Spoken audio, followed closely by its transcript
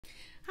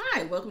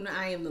Hi, welcome to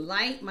I Am the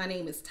Light. My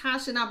name is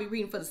Tasha and I'll be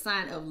reading for the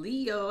sign of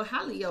Leo.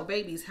 Hi Leo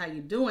babies, how you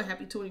doing?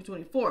 Happy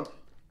 2024.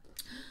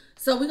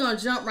 So we're going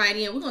to jump right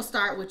in. We're going to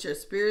start with your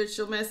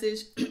spiritual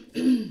message.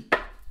 I'm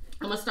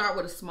going to start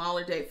with a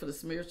smaller deck for the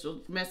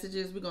spiritual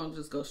messages. We're going to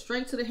just go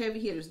straight to the heavy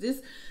hitters.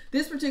 This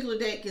particular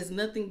deck is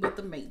nothing but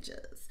the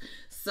majors.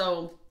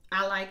 So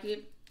I like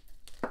it.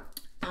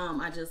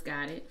 I just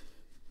got it.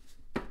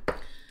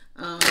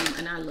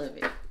 And I love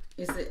it.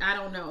 I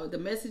don't know, the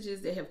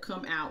messages that have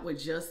come out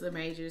with just the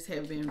majors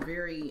have been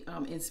very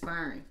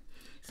inspiring.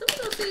 So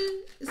we're gonna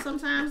see,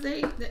 sometimes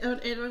they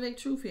are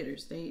truth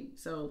hitters.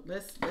 So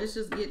let's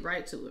just get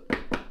right to it.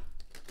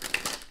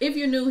 If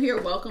you're new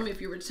here, welcome.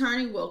 If you're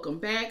returning, welcome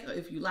back.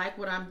 If you like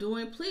what I'm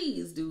doing,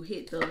 please do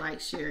hit the like,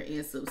 share,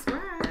 and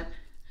subscribe.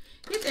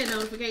 Hit that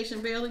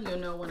notification bell and you'll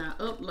know when I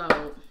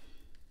upload.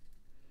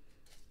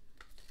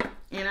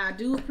 And I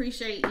do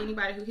appreciate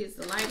anybody who hits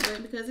the like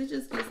button because it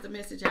just gets the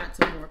message out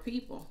to more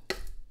people.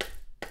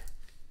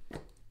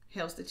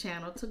 Helps the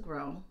channel to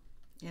grow,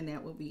 and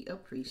that will be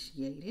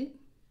appreciated.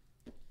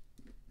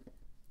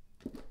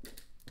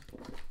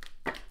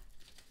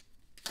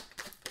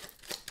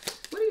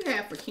 What do you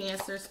have for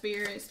Cancer,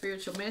 Spirit,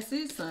 spiritual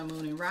message, Sun,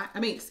 Moon, and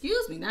Rising?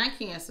 Excuse me, not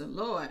Cancer,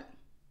 Lord.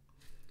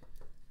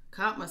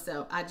 Caught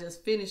myself. I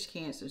just finished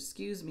Cancer.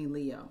 Excuse me,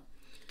 Leo.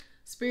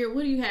 Spirit,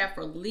 what do you have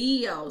for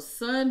Leo,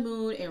 Sun,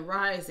 Moon, and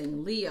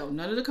Rising? Leo.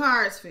 None of the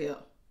cards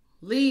fell.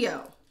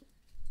 Leo.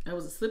 That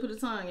was a slip of the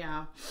tongue,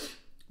 y'all.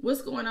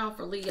 What's going on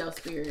for Leo,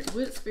 Spirit?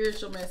 What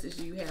spiritual message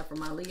do you have for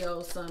my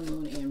Leo, Sun,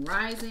 Moon, and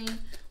Rising?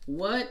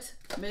 What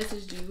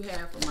message do you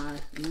have for my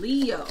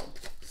Leo,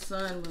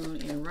 Sun,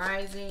 Moon, and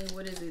Rising?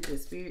 What is it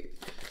that Spirit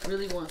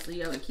really wants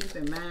Leo to keep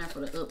in mind for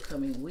the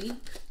upcoming week?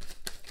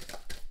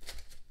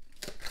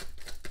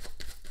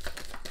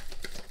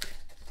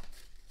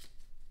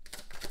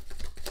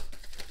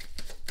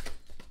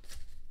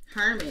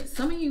 Hermit.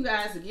 Some of you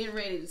guys are getting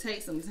ready to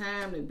take some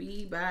time to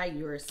be by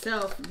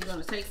yourself. You're going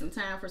to take some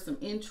time for some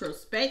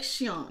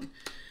introspection.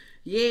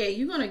 Yeah,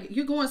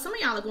 some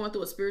of y'all are going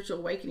through a spiritual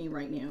awakening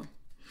right now.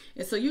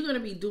 And so you're going to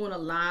be doing a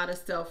lot of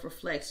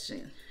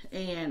self-reflection,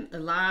 and a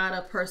lot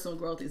of personal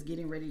growth is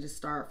getting ready to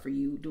start for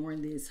you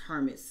during this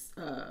Hermit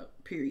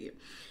period.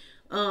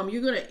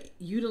 You're going to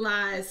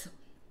utilize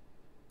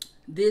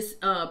this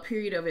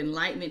period of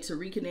enlightenment to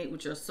reconnect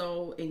with your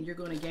soul, and you're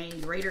going to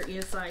gain greater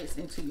insights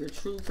into your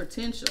true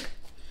potential.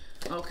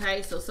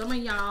 Okay, so some of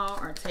y'all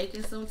are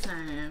taking some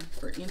time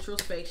for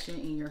introspection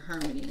in your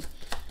hermiting.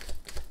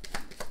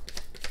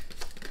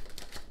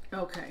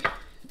 Okay,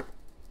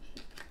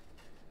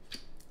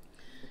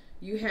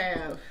 you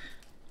have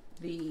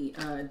the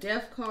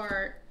Death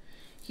card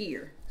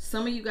here.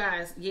 Some of you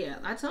guys, yeah,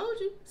 I told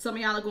you, some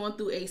of y'all are going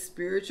through a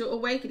spiritual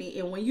awakening,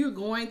 and when you're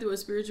going through a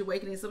spiritual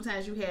awakening,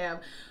 sometimes you have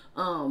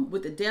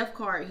with the Death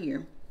card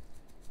here,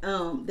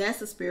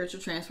 that's a spiritual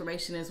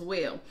transformation as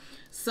well.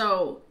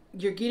 So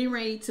you're getting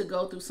ready to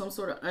go through some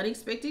sort of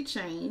unexpected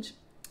change,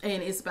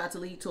 and it's about to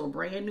lead to a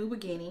brand new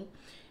beginning.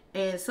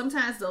 And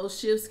sometimes those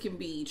shifts can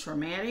be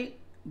traumatic,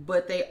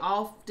 but they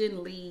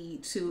often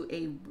lead to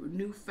a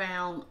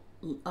newfound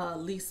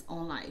lease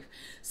on life.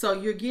 So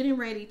you're getting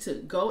ready to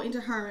go into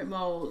hermit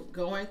mode,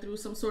 going through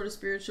some sort of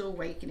spiritual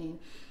awakening,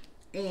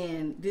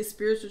 and this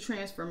spiritual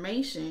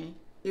transformation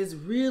is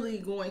really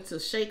going to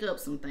shake up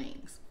some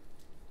things.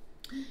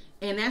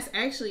 And that's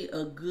actually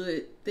a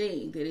good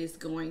thing, that it's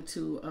going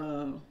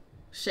to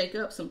shake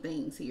up some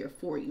things here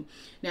for you.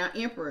 Now,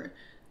 Emperor,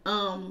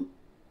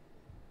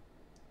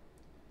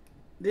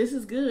 this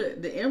is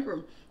good. The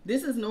Emperor,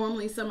 this is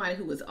normally somebody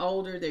who is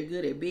older. They're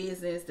good at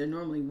business. They're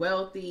normally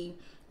wealthy.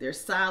 They're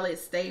solid,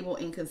 stable,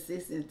 and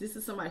consistent. This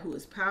is somebody who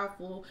is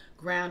powerful,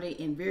 grounded,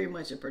 and very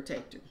much a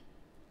protector.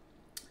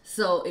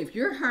 So if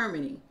you're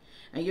hermiting,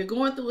 and you're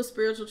going through a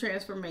spiritual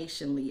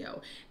transformation,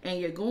 Leo, and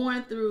you're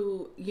going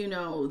through,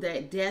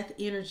 that death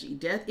energy.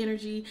 Death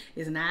energy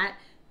is not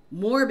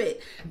morbid.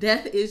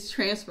 Death is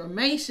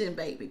transformation,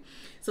 baby.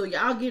 So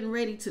y'all getting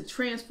ready to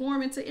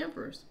transform into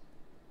emperors.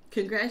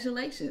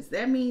 Congratulations.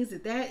 That means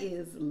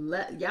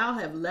that y'all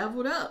have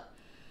leveled up.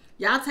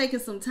 Y'all taking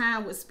some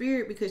time with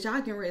Spirit because y'all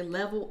getting ready to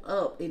level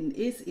up. And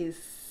this is...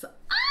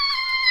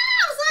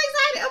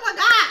 Oh my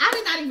God, I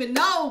did not even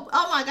know.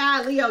 Oh my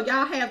God, Leo,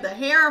 y'all have the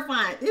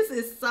Hierophant. This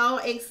is so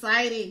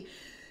exciting.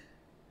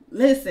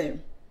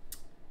 Listen,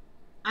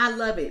 I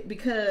love it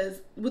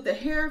because with the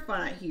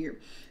Hierophant here,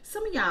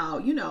 some of y'all,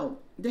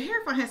 the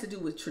Hierophant has to do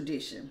with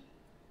tradition,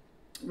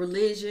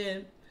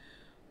 religion,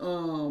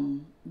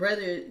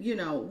 whether,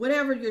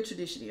 whatever your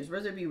tradition is,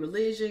 whether it be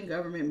religion,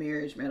 government,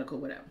 marriage, medical,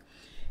 whatever.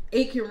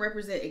 It can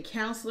represent a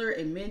counselor,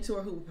 a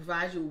mentor who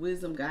provides you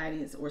wisdom,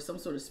 guidance, or some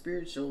sort of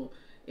spiritual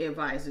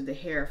advisor, the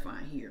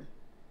Hierophant here.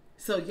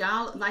 So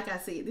y'all, like I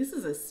said, this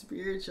is a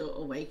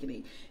spiritual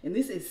awakening, and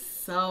this is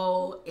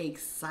so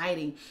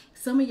exciting.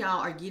 Some of y'all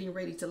are getting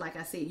ready to, like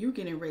I said, you're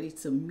getting ready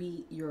to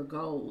meet your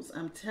goals.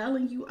 I'm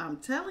telling you,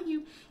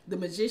 the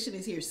Magician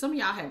is here. Some of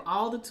y'all have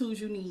all the tools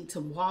you need to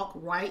walk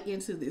right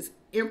into this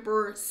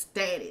emperor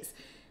status.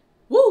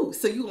 Woo!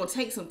 So you're going to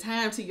take some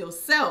time to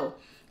yourself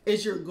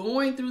as you're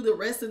going through the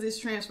rest of this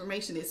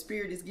transformation that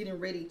Spirit is getting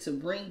ready to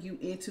bring you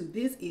into.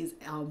 This is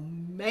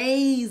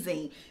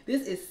amazing.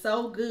 This is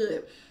so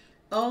good.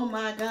 Oh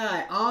my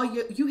God.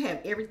 You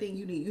have everything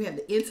you need. You have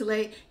the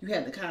intellect, you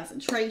have the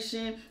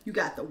concentration, you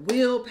got the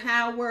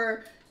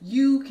willpower.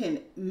 You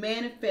can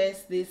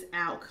manifest this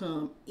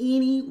outcome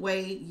any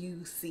way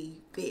you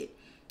see fit.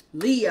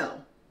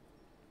 Leo.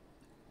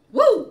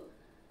 Woo!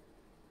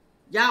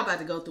 Y'all about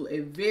to go through a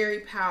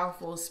very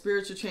powerful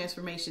spiritual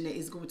transformation that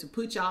is going to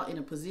put y'all in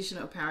a position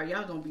of power.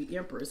 Y'all gonna be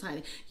emperors,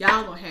 honey.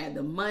 Y'all gonna have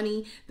the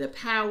money, the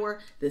power,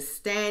 the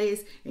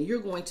status, and you're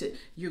going.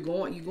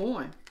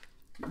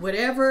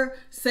 Whatever,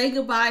 say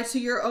goodbye to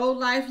your old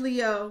life,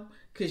 Leo,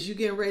 because you're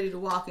getting ready to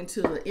walk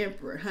into the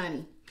emperor,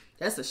 honey.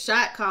 That's a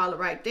shot caller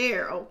right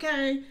there,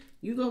 okay?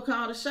 You gonna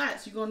call the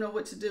shots. You gonna know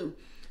what to do.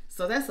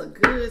 So that's a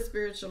good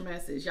spiritual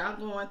message. Y'all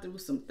going through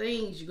some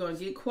things. You're going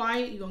to get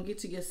quiet. You're going to get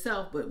to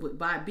yourself. But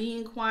by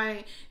being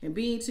quiet and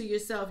being to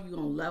yourself, you're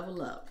going to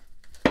level up.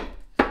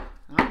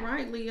 All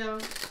right, Leo.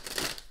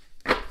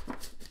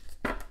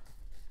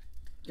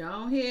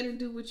 Go ahead and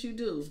do what you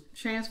do.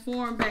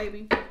 Transform,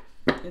 baby,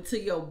 into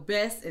your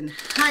best and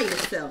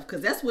highest self.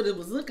 Because that's what it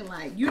was looking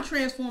like. You're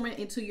transforming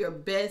into your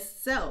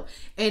best self.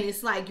 And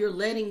it's like you're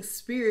letting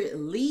Spirit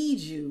lead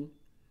you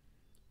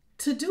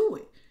to do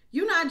it.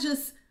 You're not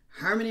just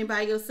hermiting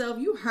by yourself.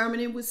 You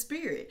hermiting with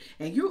Spirit,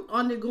 and you're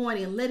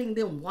undergoing and letting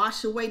them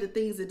wash away the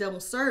things that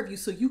don't serve you,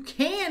 so you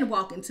can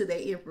walk into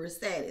that emperor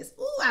status.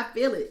 Ooh, I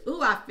feel it.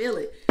 Ooh, I feel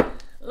it.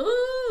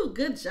 Ooh,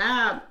 good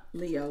job,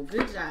 Leo.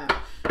 Good job.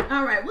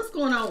 All right, what's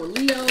going on with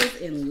Leos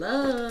in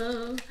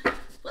love?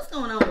 What's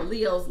going on with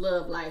Leo's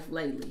love life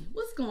lately?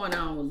 What's going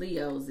on with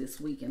Leos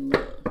this week in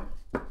love?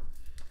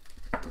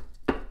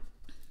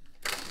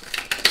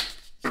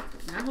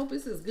 I hope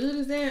it's as good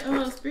as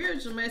that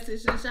spiritual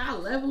message that y'all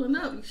leveling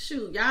up.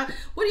 Shoot, y'all,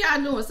 what are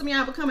y'all doing? Some of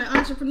y'all becoming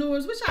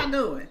entrepreneurs. What y'all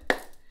doing?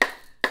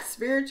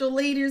 Spiritual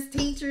leaders,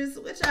 teachers.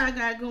 What y'all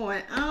got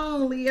going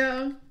on,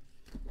 Leo?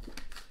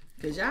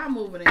 Because y'all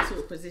moving into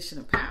a position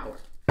of power.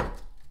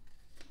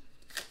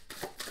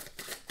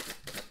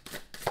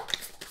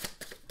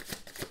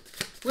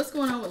 What's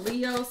going on with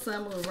Leo,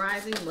 Sun, Moon,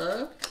 Rising,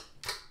 Love?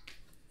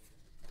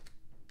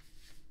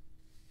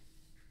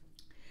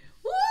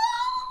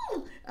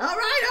 All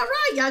right.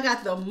 Y'all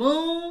got the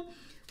Moon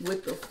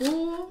with the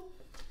Fool,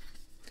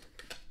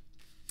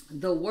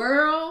 the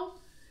World,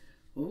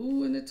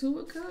 ooh, and the Two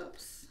of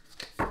Cups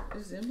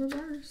is in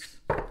reverse.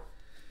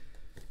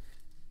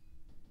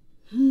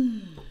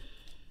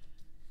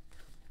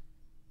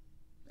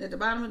 At the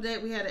bottom of the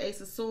deck, we had the Ace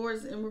of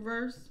Swords in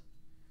reverse.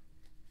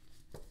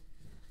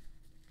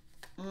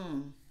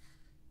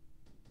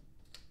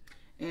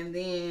 And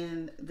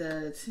then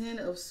the Ten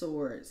of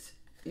Swords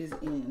is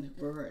in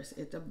reverse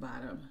at the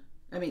bottom.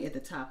 At the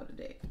top of the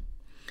deck.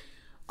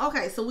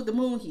 Okay, so with the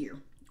Moon here,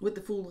 with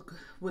the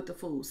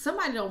Fool,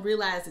 somebody don't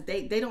realize that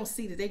they don't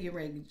see that they get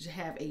ready to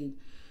have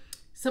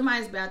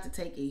somebody's about to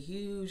take a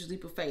huge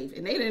leap of faith,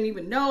 and they didn't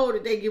even know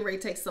that they get ready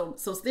to take so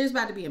there's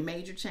about to be a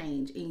major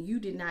change, and you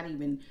did not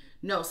even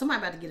know. Somebody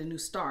about to get a new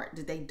start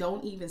that they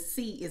don't even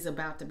see is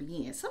about to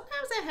begin.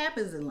 Sometimes that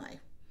happens in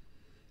life.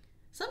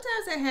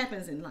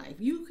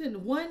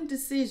 One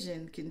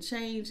decision can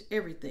change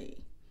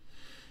everything.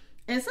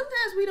 And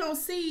sometimes we don't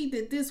see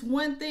that this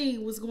one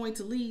thing was going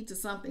to lead to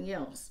something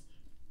else.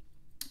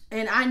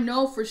 And I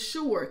know for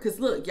sure, because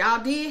look,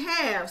 y'all did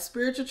have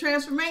spiritual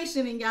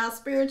transformation in y'all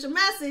spiritual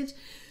message.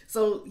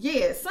 So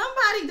yeah,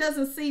 somebody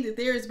doesn't see that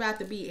there is about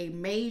to be a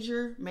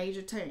major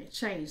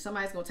change.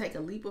 Somebody's going to take a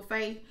leap of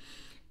faith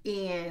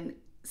and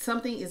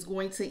something is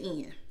going to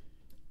end.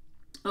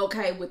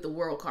 Okay, with the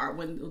World card.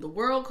 When the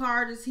World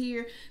card is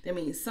here, that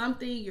means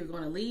you're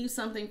going to leave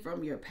something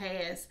from your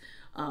past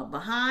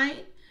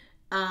behind.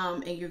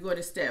 And you're going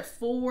to step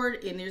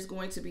forward, and there's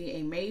going to be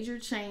a major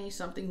change.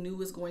 Something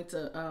new is going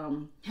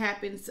to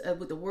happen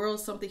with the World.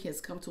 Something has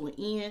come to an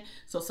end,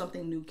 so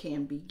something new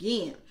can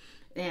begin.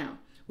 Now,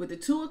 with the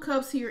Two of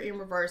Cups here in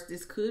reverse,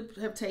 this could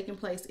have taken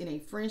place in a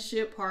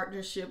friendship,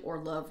 partnership, or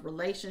love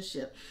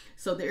relationship.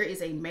 So there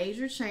is a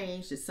major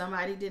change that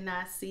somebody did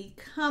not see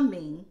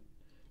coming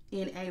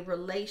in a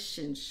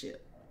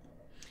relationship.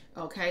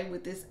 Okay,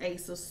 with this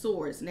Ace of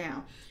Swords.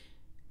 Now,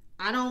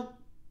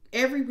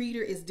 every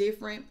reader is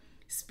different.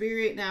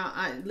 Spirit,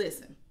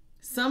 listen,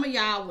 some of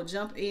y'all will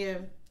jump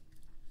in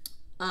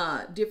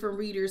different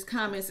readers'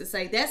 comments and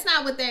say, that's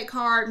not what that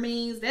card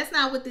means. That's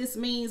not what this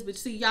means. But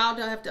see, y'all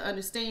don't have to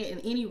understand, and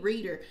any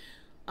reader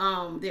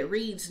that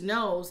reads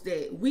knows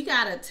that we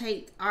got to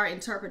take our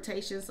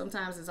interpretation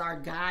sometimes as our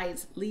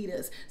guides lead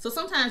us. So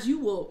sometimes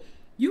you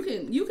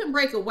can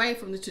break away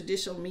from the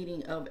traditional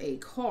meaning of a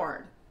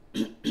card.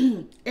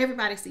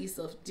 Everybody sees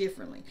stuff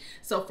differently.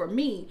 So for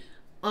me,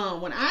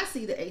 when I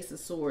see the Ace of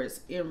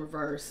Swords in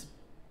reverse,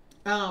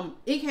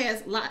 it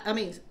has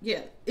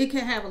it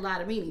can have a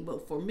lot of meaning.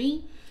 But for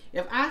me,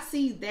 if I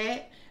see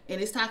that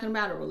and it's talking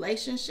about a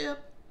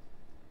relationship,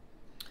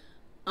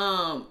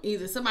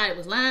 either somebody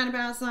was lying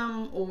about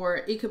something, or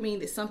it could mean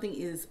that something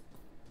is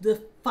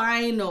the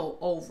final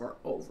over.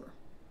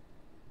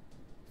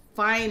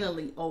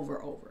 finally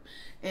over.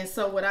 And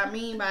so what I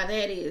mean by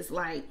that is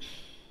like,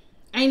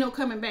 ain't no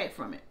coming back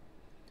from it.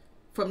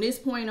 From this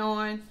point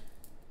on,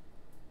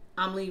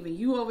 I'm leaving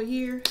you over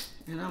here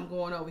and I'm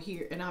going over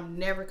here, and I'm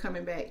never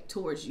coming back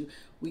towards you.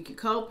 We could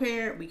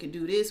co-parent, we could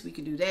do this, we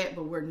could do that,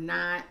 but we're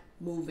not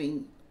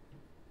moving.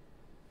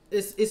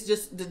 It's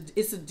just,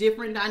 it's a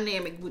different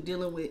dynamic with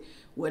dealing with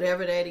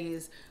whatever that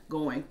is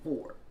going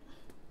forward.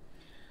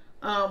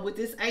 With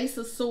this Ace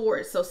of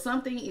Swords, so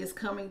something is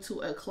coming to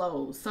a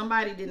close.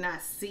 Somebody did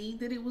not see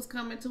that it was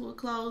coming to a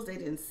close. They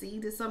didn't see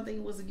that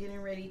something was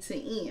getting ready to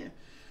end.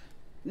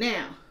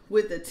 Now,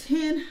 with the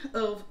 10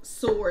 of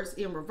Swords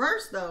in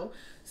reverse, though,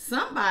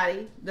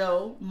 somebody,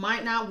 though,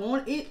 might not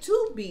want it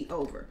to be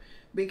over.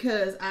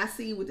 Because I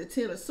see with the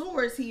 10 of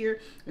Swords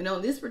here, and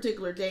on this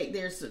particular date,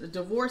 there's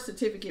divorce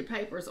certificate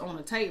papers on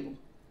the table.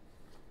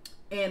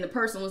 And the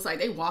person looks like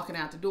they walking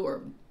out the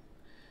door.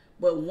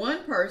 But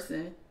one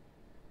person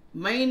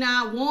may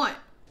not want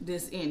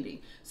this ending.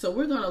 So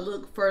we're going to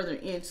look further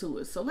into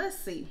it. So let's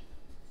see.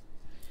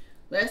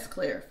 Let's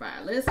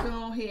clarify. Let's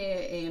go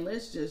ahead and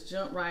let's just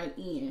jump right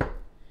in.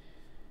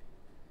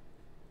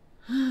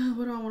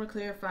 What do I want to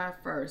clarify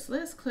first?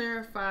 Let's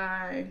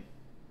clarify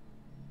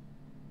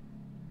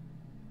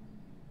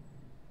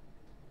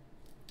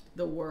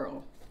the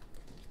world.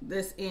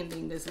 This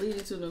ending, this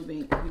leading to a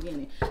new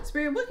beginning.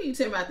 Spirit, what can you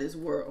tell me about this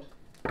world?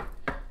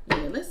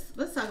 Yeah, let's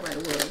talk about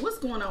the world. What's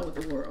going on with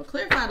the world?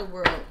 Clarify the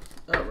world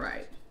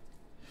upright.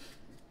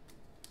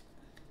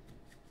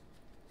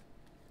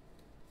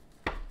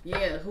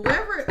 Yeah,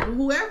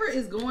 whoever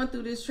is going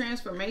through this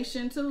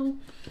transformation too,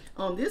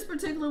 on this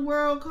particular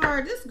world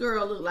card, this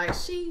girl looked like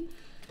she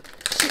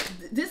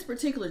this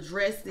particular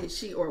dress that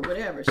she, or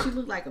whatever, she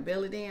looked like a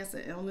belly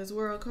dancer on this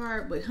world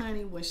card. But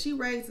honey, when she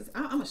raises,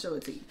 I'm gonna show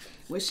it to you.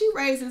 When she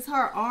raises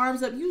her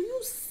arms up, you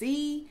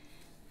see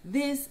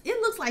this,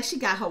 it looks like she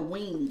got her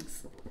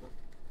wings.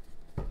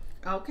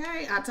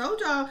 Okay, I told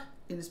y'all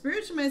in the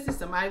spiritual message,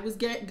 somebody was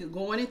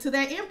going into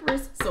that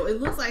Empress. So it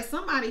looks like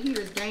somebody here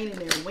is gaining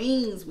their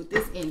wings with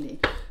this ending.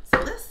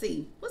 So let's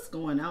see what's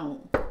going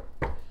on.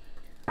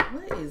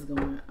 What is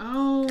going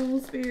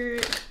on,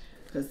 Spirit?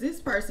 Because this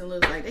person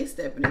looks like they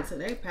stepping into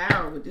their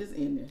power with this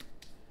ending.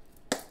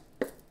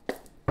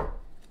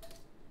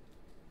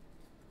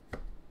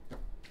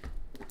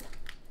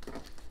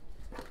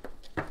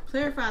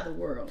 Clarify the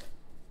world.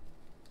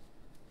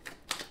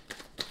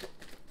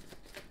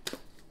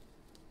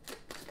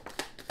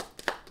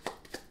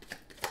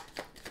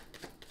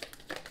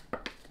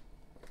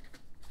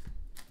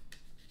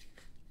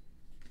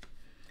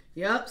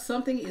 Yep,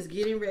 something is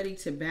getting ready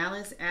to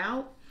balance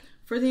out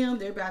for them.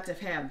 They're about to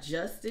have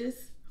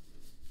justice.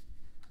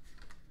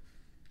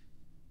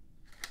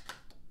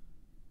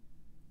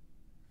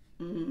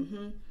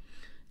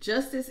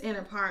 Justice in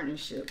a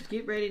partnership.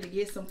 Get ready to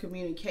get some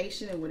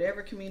communication, and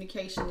whatever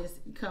communication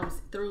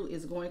comes through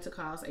is going to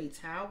cause a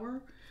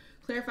tower.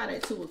 Clarify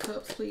that 2 of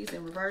Cups, please,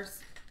 in reverse.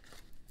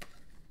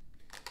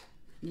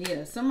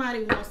 Yeah,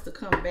 somebody wants to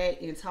come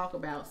back and talk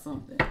about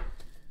something.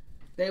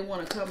 They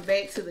want to come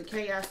back to the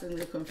chaos and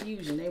the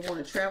confusion. They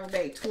want to travel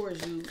back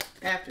towards you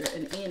after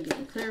an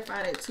ending.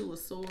 Clarify that 2 of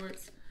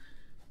Swords.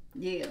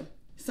 Yeah.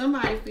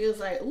 Somebody feels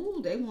like,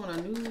 ooh, they want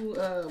a new,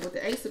 with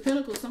the Ace of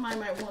Pentacles, somebody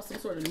might want some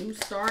sort of new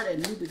start, a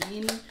new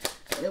beginning.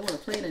 They want to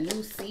plant a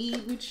new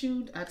seed with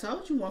you. I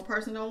told you, one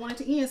person don't want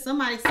it to end.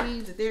 Somebody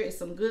sees that there is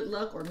some good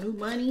luck or new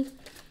money.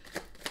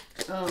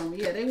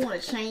 Yeah, they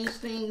want to change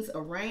things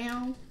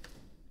around.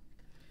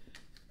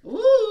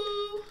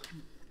 Ooh.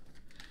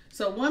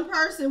 So one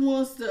person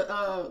wants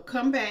to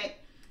come back,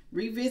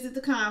 revisit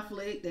the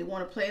conflict. They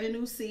want to plant a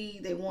new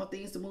seed. They want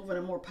things to move in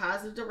a more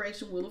positive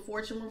direction. Wheel of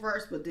Fortune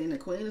reverse, but then the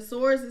Queen of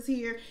Swords is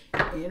here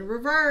in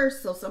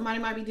reverse. So somebody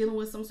might be dealing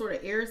with some sort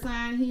of air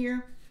sign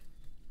here.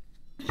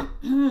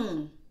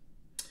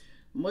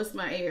 What's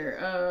my air?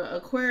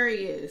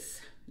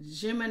 Aquarius,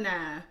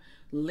 Gemini,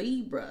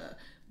 Libra.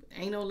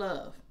 Ain't no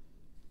love.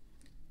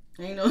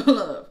 Ain't no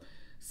love.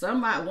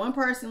 Somebody, one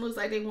person looks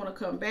like they want to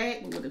come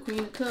back, but with the Queen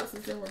of Cups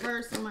is in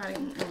reverse.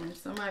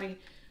 Somebody,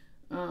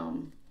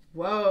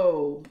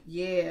 whoa,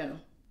 yeah,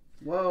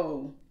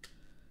 whoa.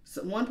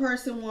 So one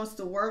person wants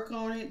to work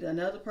on it,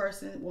 another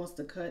person wants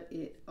to cut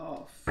it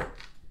off.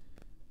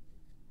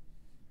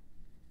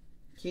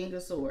 King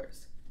of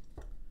Swords.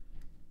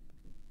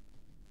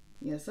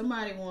 Yeah,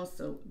 somebody wants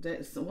to,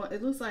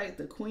 it looks like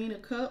the Queen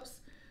of Cups,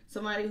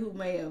 somebody who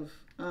may have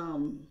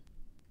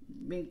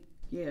been,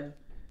 yeah,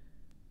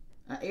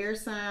 an air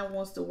sign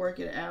wants to work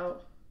it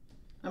out.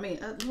 I mean,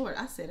 Lord,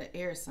 I said an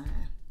air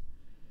sign.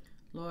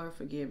 Lord,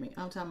 forgive me.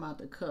 I'm talking about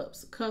the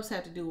cups. Cups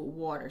have to do with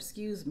water.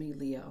 Excuse me,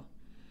 Leo.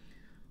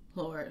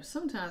 Lord,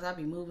 sometimes I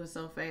be moving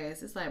so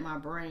fast. It's like my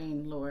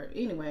brain, Lord.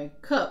 Anyway,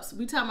 cups.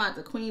 We talking about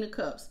the Queen of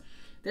Cups.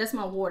 That's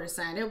my water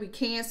sign. There'll be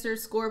Cancer,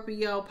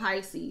 Scorpio,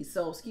 Pisces.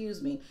 So,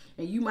 excuse me.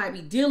 And you might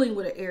be dealing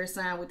with an air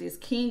sign with this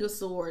King of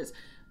Swords,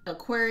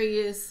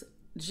 Aquarius,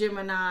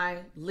 Gemini,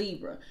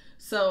 Libra.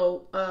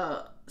 So,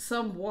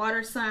 some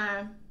water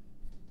sign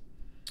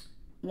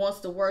wants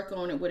to work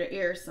on it with an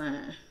air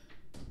sign.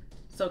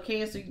 So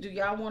Cancer, do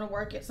y'all want to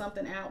work at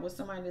something out with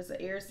somebody that's an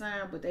air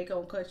sign, but they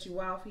gonna cut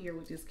you off here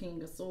with this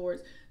King of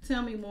Swords?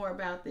 Tell me more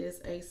about this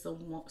Ace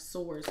of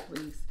Swords,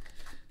 please.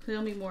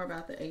 Tell me more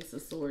about the Ace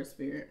of Swords,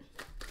 Spirit.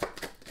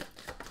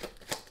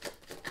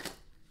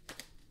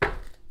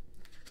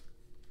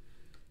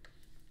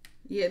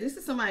 Yeah, this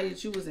is somebody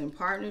that you was in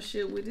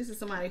partnership with. This is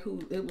somebody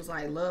who it was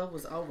like love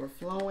was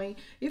overflowing.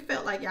 It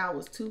felt like y'all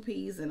was two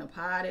peas in a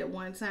pod at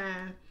one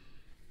time.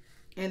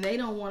 And they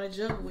don't want to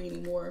juggle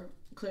anymore.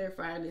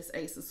 Clarifying this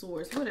Ace of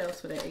Swords. What else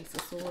for that Ace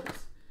of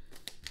Swords?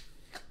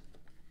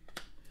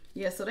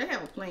 Yeah, so they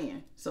have a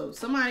plan. So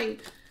somebody,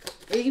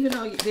 even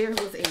though there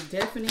was a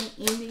definite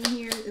ending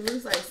here, it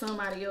looks like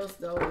somebody else,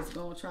 though, is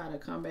going to try to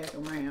come back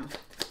around.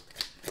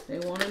 They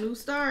want a new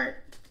start.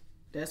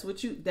 That's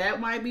what that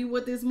might be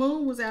what this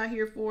moon was out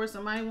here for.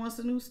 Somebody wants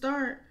a new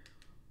start.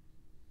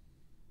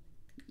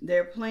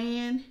 Their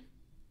plan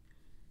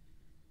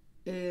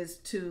is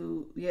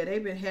to, yeah,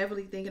 they've been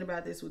heavily thinking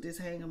about this with this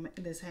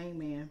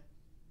hangman.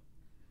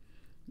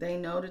 They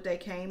know that they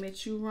came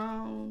at you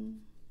wrong.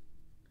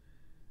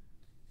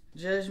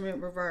 Judgment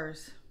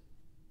reverse.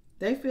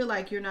 They feel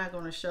like you're not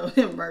going to show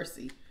them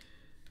mercy.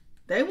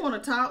 They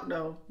want to talk,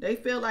 though. They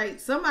feel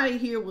like somebody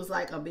here was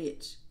like a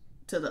bitch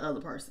to the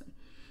other person.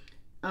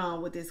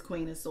 With this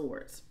Queen of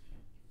Swords,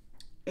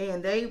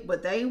 and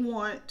they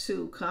want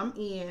to come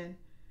in,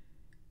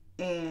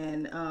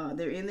 and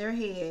they're in their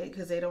head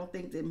because they don't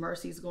think that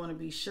mercy is going to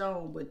be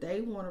shown, but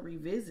they want to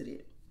revisit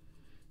it.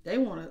 They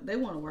want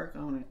to work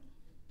on it.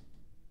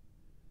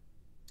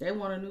 They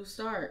want a new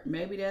start.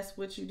 Maybe that's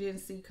what you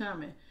didn't see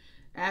coming.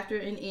 After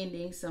an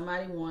ending,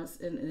 somebody wants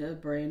a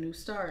brand new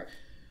start.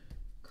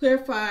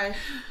 Clarify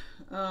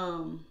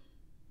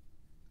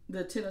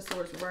the Ten of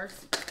Swords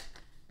reverse.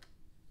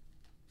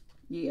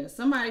 Yeah,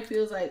 somebody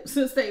feels like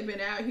since they've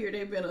been out here,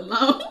 they've been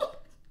alone.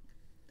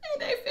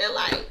 They feel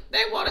like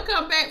they want to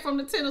come back from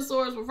the Ten of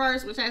Swords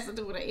reverse, which has to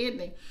do with an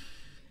ending.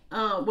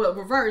 But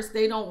reverse,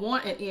 they don't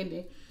want an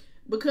ending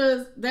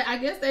because I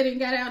guess they didn't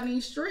get out in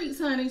these streets,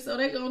 honey. So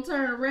they gonna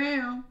turn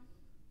around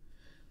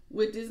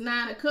with this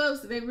Nine of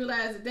Cups. And they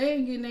realize that they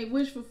ain't getting their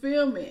wish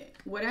fulfillment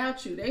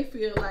without you. They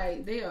feel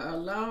like they are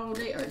alone.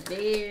 They are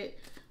dead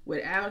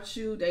without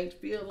you. They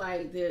feel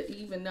like that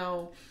even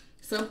though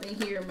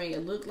something here may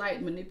look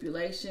like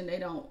manipulation, they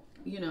don't,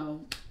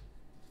 even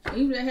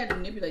if they had to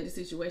manipulate the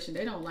situation,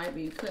 they don't like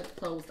being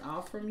closed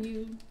off from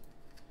you.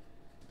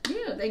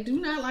 Yeah, they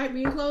do not like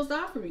being closed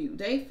off from you.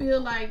 They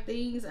feel like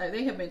they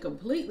have been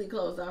completely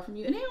closed off from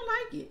you, and they don't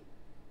like it.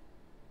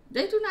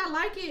 They do not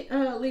like it,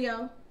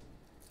 Leo.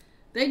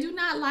 They do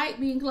not like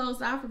being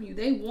closed off from you.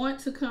 They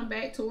want to come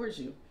back towards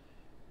you.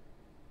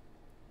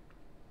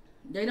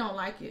 They don't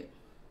like it.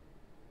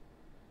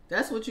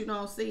 That's what you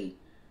don't see.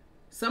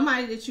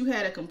 Somebody that you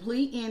had a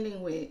complete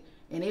ending with,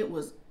 and it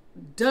was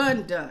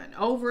done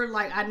over.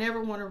 Like I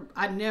never want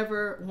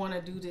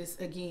to do this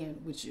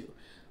again with you.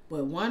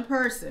 But one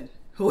person,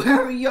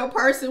 whoever your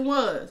person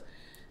was,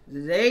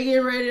 they get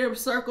ready to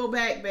circle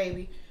back,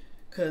 baby,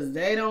 because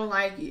they don't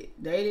like it.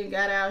 They didn't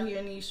got out here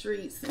in these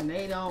streets, and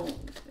it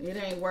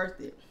ain't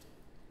worth it.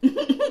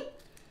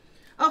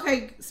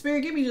 Okay,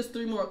 Spirit, give me just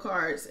 3 more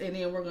cards, and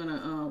then we're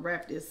gonna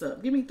wrap this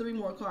up. Give me 3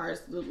 more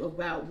cards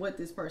about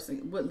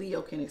what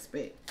Leo can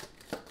expect.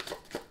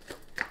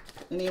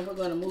 And then we're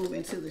going to move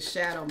into the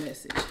shadow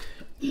message.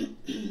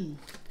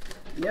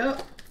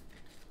 Yep.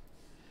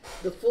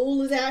 The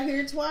Fool is out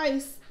here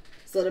twice.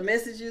 So the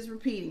message is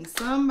repeating.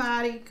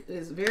 Somebody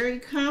is very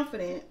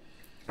confident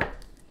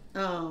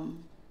that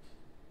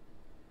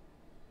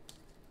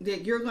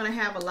you're going to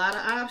have a lot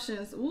of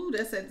options. Ooh,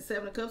 that's at the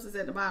 7 of Cups is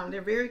at the bottom.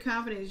 They're very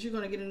confident that you're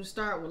going to get a new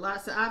start with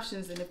lots of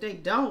options. And if they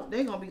don't,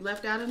 they're going to be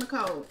left out in the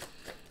cold.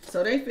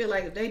 So they feel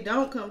like if they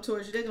don't come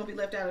towards you, they're going to be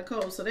left out of the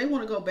cold. So they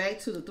want to go back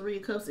to the 3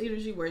 of Cups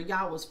energy where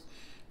y'all was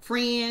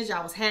friends,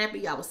 y'all was happy,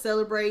 y'all was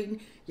celebrating,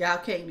 y'all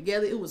came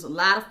together. It was a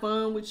lot of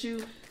fun with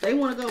you. They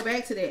want to go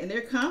back to that, and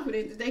they're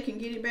confident that they can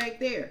get it back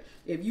there.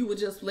 If you would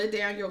just let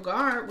down your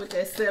guard with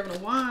that 7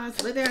 of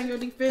Wands, let down your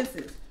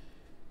defenses.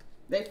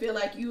 They feel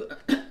like your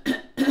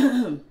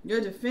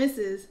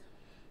defenses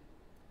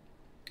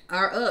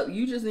are up.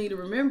 You just need to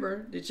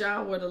remember that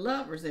y'all were the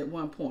lovers at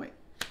one point.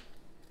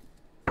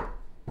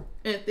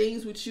 And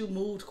things with you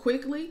moved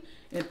quickly,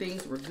 and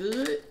things were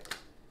good.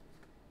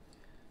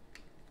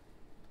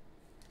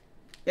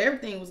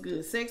 Everything was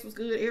good. Sex was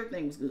good.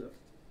 Everything was good.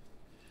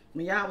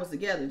 When y'all was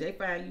together, they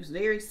found you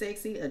very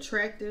sexy,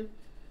 attractive.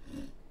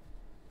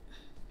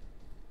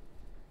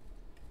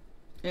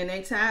 And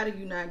they tired of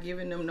you not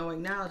giving them no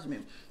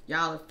acknowledgement.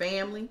 Y'all are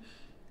family.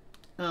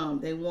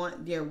 They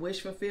want their wish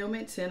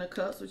fulfillment. 10 of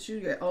Cups with you,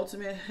 your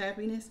ultimate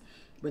happiness.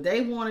 But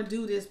they want to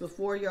do this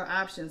before your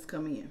options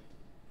come in.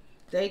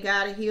 They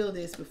got to heal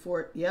this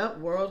before. Yep,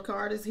 World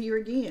card is here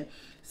again.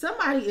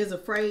 Somebody is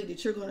afraid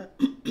that you're going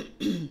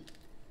to...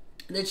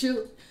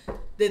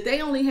 that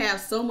they only have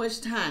so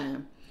much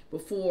time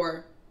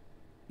before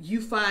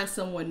you find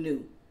someone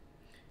new.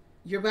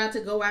 You're about to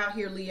go out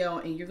here, Leo,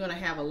 and you're going to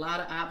have a lot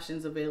of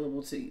options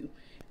available to you.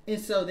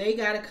 And so they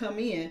got to come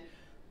in,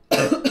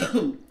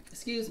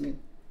 excuse me,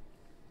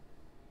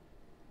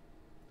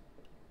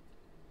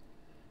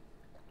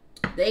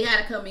 They got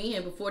to come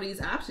in before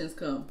these options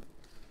come.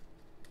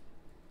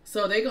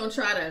 So they're going to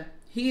try to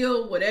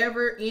heal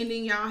whatever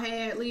ending y'all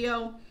had,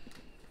 Leo,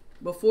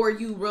 before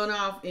you run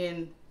off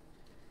and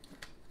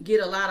get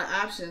a lot of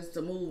options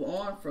to move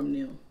on from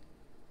them.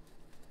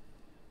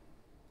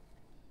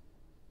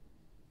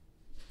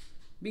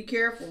 Be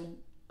careful.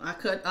 I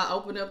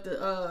opened up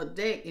the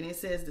deck and it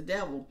says the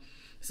devil.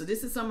 So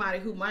this is somebody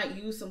who might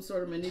use some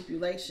sort of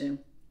manipulation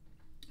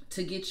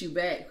to get you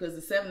back, because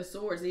the Seven of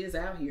Swords is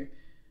out here.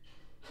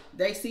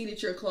 They see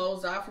that you're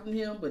closed off from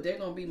him, but they're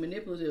going to be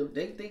manipulative.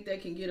 They think they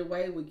can get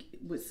away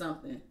with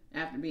something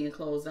after being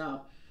closed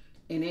off.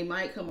 And they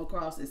might come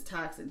across as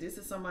toxic. This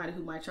is somebody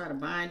who might try to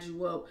bind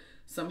you up,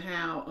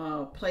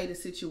 somehow play the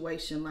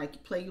situation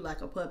play you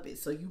like a puppet.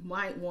 So you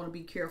might want to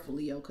be careful,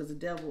 Leo, because the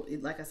devil,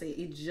 like I said,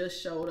 it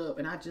just showed up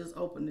and I just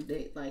opened the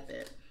deck like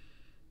that.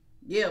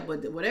 Yeah,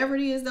 but whatever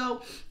it is,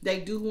 though, they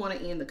do want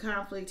to end the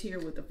conflict here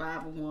with the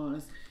Five of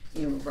Wands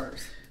in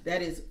reverse.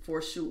 That is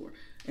for sure.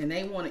 And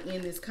they want to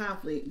end this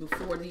conflict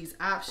before these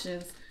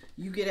options.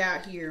 You get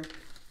out here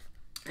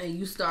and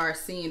you start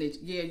seeing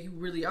that, yeah, you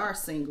really are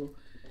single.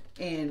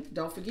 And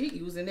don't forget,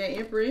 you was in that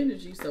Emperor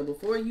energy. So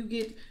before you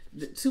get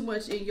too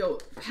much in your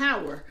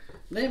power,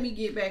 let me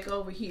get back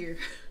over here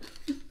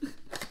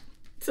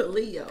to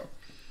Leo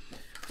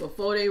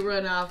before they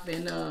run off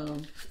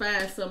and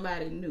find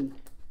somebody new.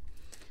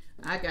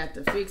 I got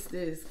to fix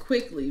this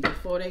quickly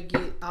before they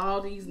get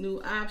all these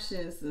new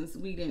options, since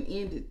we done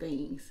ended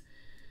things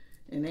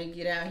and they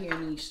get out here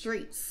in these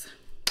streets.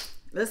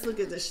 Let's look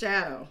at the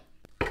shadow.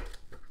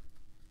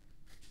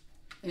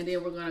 And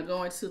then we're going to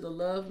go into the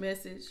love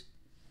message.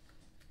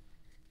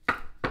 I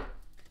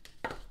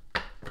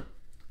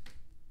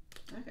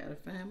got to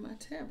find my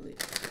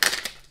tablet.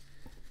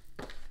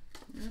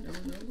 I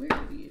don't know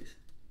where it is.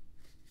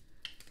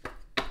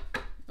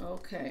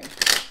 Okay.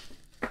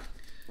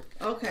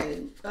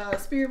 Okay,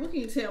 Spirit, what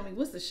can you tell me?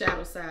 What's the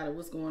shadow side of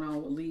what's going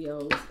on with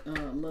Leo's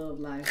love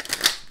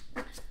life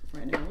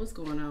right now? What's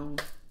going on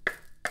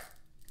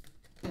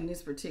in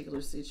this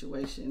particular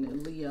situation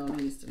that Leo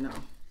needs to know?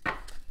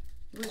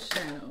 What's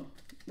shadow?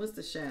 What's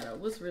the shadow?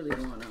 What's really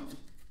going on?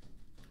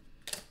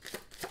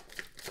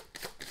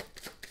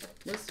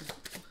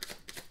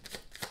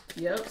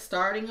 Yep,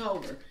 starting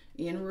over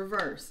in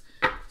reverse.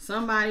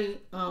 Somebody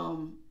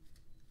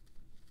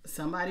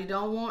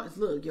don't want,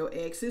 look, your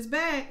ex is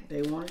back.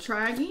 They want to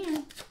try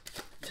again.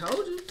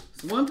 Told you.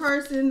 So one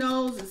person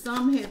knows that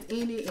something has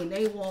ended and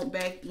they want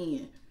back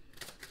in.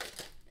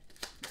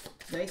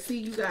 They see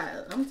you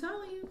guys. I'm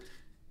telling you,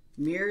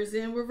 mirrors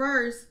in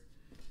reverse.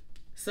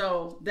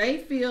 So they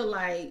feel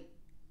like,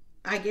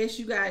 I guess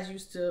you guys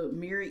used to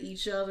mirror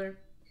each other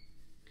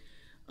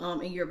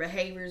in your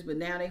behaviors, but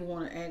now they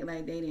want to act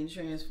like they didn't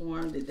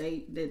transform, that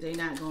they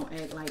not gonna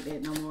act like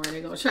that no more.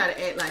 They're gonna try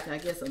to act like, I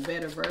guess, a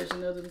better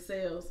version of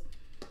themselves.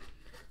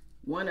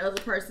 One other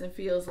person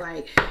feels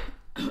like,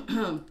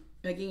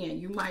 again,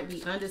 you might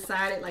be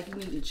undecided, like you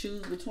need to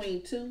choose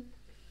between two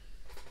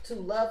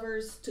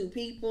lovers, two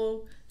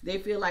people. They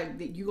feel like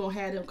that you're gonna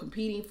have them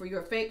competing for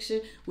your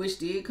affection, which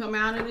did come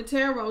out in the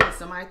tarot. And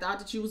somebody thought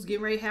that you was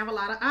getting ready to have a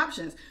lot of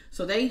options,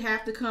 so they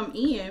have to come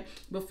in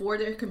before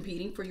they're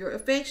competing for your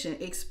affection.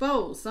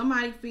 Exposed.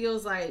 Somebody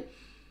feels like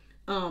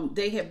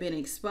they have been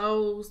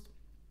exposed.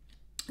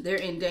 They're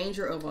in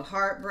danger of a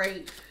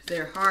heartbreak.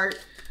 Their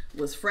heart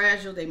was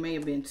fragile. They may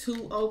have been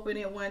too open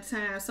at one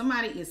time.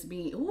 Somebody is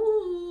being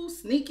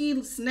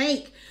sneaky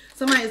snake.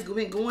 Somebody's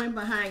been going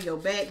behind your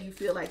back. You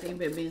feel like they've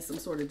been some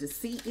sort of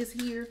deceit is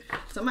here.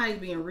 Somebody's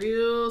being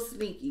real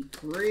sneaky.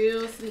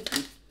 Real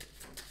sneaky.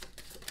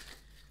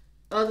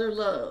 Other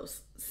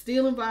loves.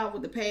 Still involved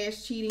with the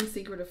past cheating,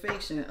 secret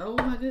affection. Oh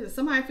my goodness.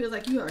 Somebody feels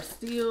like you are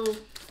still,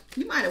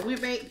 you might have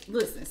went back.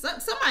 Listen,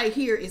 somebody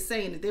here is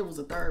saying that there was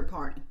a third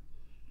party.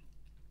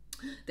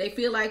 They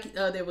feel like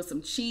there was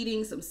some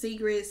cheating, some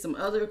secrets, some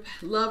other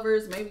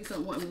lovers, maybe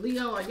someone.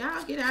 Leo, or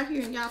y'all get out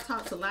here and y'all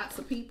talk to lots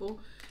of people.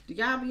 Do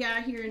y'all be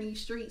out here in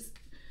these streets?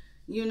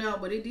 You know,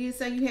 but it did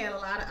say you had a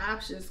lot of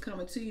options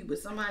coming to you, but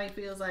somebody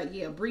feels like,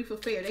 yeah, brief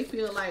affair. They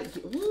feel like,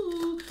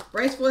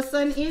 brace for a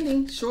sudden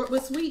ending, short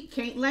but sweet,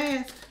 can't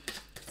last.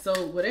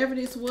 So whatever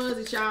this was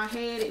that y'all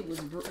had, it was,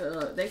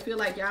 they feel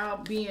like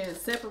y'all being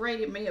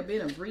separated may have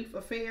been a brief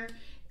affair.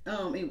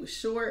 It was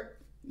short,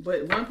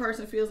 but one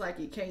person feels like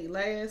it can't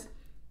last.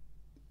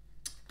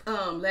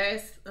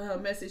 Last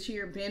message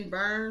here, been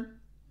burned.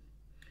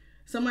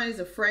 Somebody's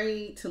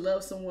afraid to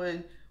love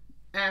someone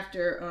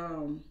after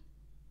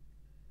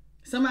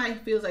somebody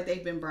feels like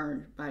they've been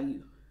burned by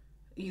you.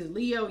 Either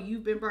Leo,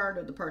 you've been burned,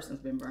 or the person's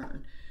been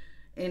burned,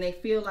 and they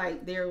feel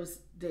like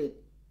that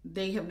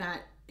they have not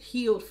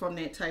healed from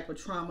that type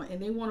of trauma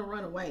and they want to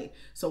run away.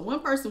 So one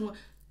person,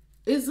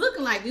 it's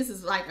looking like this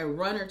is like a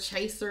runner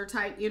chaser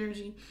type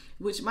energy,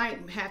 which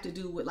might have to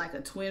do with like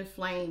a twin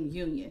flame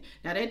union.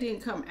 Now that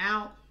didn't come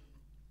out,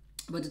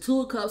 but the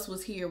Two of Cups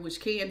was here, which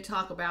can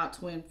talk about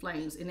twin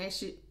flames. And that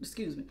shit,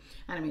 excuse me,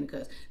 I didn't mean to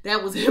cuss.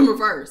 That was in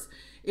reverse.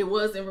 It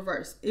was in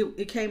reverse.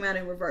 It came out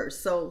in reverse.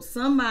 So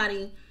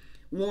somebody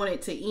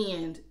wanted to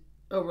end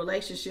a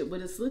relationship,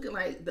 but it's looking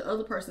like the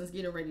other person's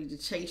getting ready to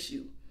chase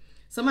you.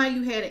 Somebody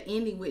you had an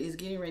ending with is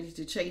getting ready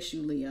to chase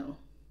you, Leo.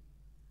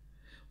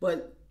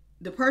 But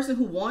the person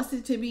who wants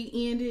it to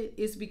be ended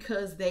is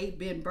because they've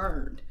been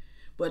burned.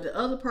 But the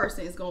other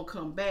person is going to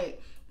come back.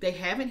 They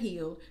haven't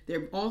healed.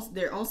 They're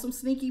on some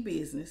sneaky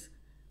business.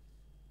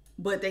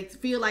 But they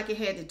feel like it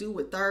had to do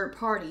with third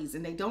parties.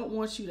 And they don't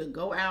want you to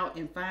go out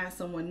and find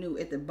someone new.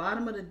 At the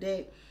bottom of the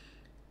deck,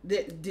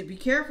 be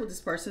careful.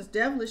 This person's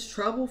devilish.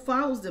 Trouble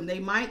follows them. They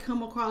might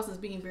come across as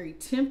being very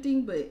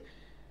tempting. But,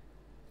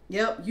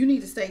 yep, you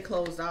need to stay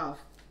closed off.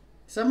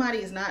 Somebody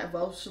is not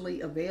emotionally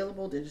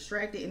available. They're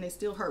distracted. And they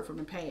still hurt from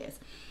the past.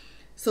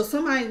 So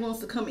somebody wants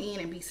to come in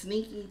and be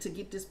sneaky to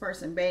get this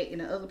person back, and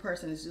the other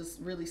person is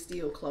just really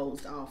still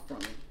closed off from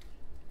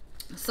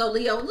it. So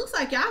Leo, it looks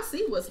like y'all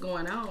see what's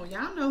going on.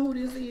 Y'all know who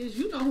this is.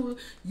 You know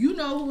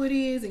who it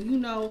is, and you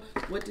know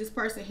what this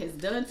person has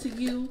done to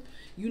you.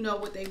 You know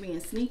what they being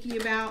sneaky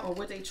about, or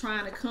what they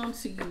trying to come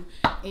to you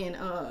and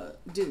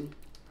do.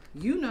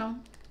 You know.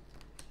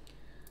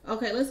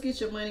 Okay, let's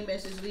get your money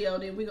message, Leo.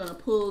 Then we're gonna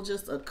pull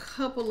just a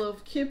couple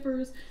of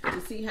kippers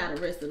to see how the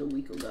rest of the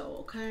week will go.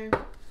 Okay.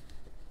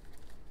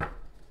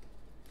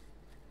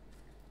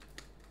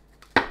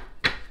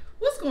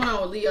 What's going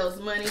on with Leo's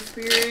money,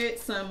 spirit,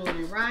 sun, moon,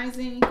 and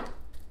rising?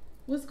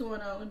 What's going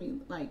on? Let me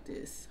like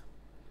this.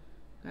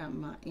 Got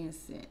my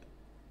incense.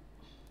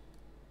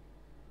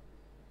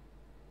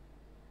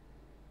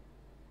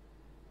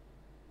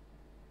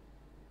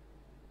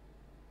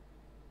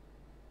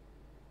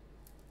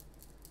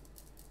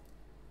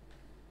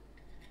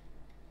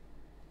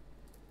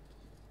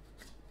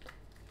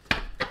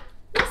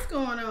 What's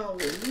going on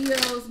with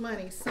Leo's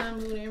money, sun,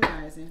 moon, and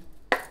rising?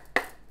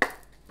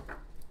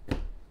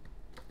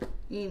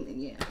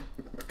 Yeah.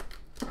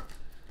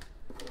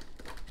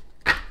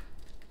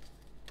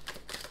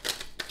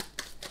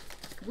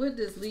 What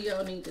does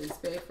Leo need to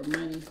expect for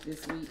money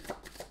this week?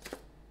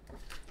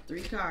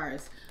 3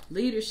 cards.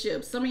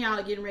 Leadership. Some of y'all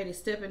are getting ready to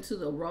step into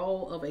the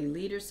role of a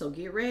leader, so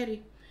get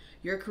ready.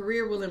 Your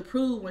career will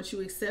improve once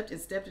you accept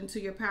and step into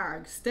your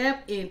power.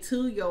 Step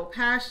into your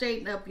power,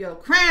 straighten up your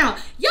crown.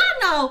 Y'all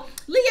know,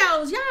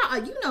 Leos,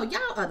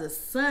 y'all are the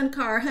sun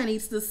card,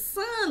 honeys. The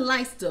sun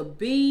likes to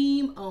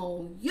beam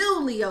on you,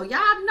 Leo.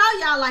 Y'all know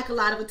y'all like a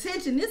lot of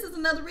attention. This is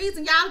another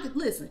reason y'all could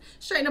listen.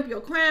 Straighten up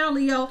your crown,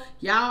 Leo.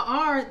 Y'all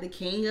are the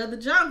king of the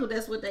jungle.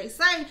 That's what they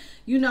say.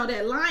 You know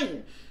that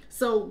lion.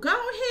 So go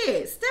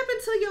ahead, step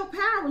into your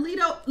power,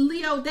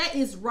 Leo. That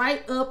is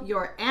right up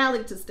your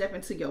alley to step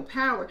into your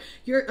power.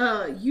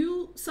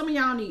 Some of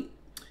y'all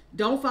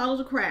don't follow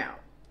the crowd.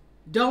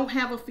 Don't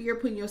have a fear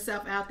putting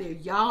yourself out there.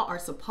 Y'all are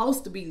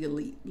supposed to be the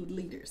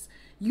leaders.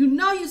 You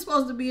know you're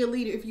supposed to be a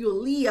leader if you're a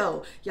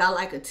Leo. Y'all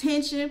like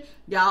attention.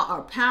 Y'all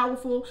are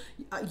powerful.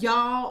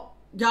 Y'all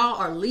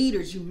are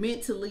leaders. You're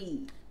meant to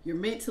lead. You're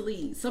meant to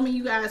lead. Some of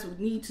you guys would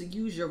need to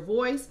use your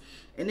voice.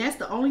 And that's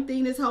the only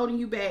thing that's holding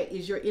you back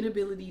is your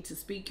inability to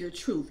speak your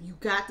truth. You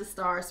got to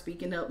start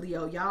speaking up,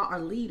 Leo. Y'all are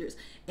leaders.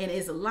 And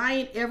is a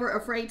lion ever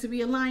afraid to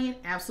be a lion?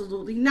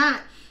 Absolutely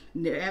not.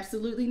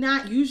 Absolutely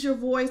not. Use your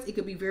voice. It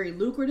could be very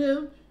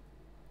lucrative.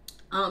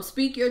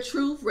 Speak your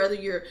truth. Whether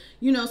you're,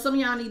 some of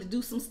y'all need to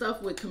do some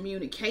stuff with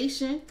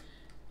communication.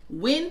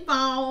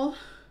 Windfall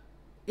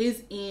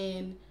is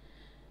in...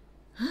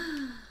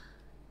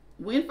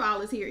 Windfall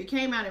is here. It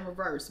came out in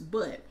reverse,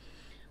 but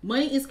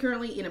money is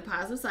currently in a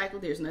positive cycle.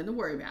 There's nothing to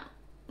worry about.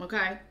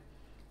 Okay?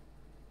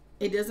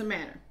 It doesn't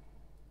matter.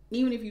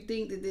 Even if you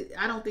think that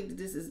I don't think that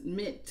this is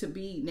meant to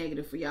be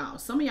negative for y'all.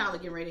 Some of y'all are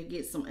getting ready to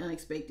get some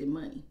unexpected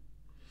money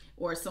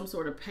or some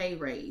sort of pay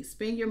raise.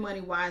 Spend your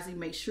money wisely.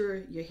 Make sure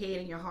your head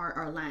and your heart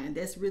are aligned.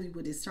 That's really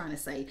what it's trying to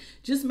say.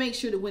 Just make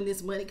sure that when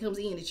this money comes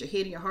in, that your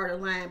head and your heart are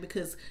aligned,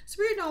 because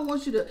Spirit don't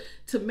want you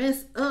to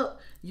mess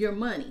up your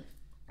money.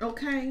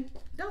 Okay?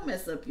 Don't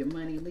mess up your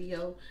money,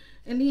 Leo.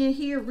 And then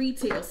here,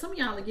 retail. Some of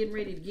y'all are getting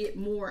ready to get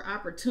more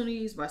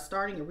opportunities by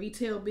starting a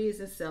retail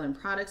business, selling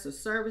products or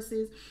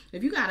services.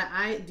 If you got an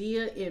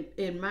idea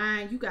in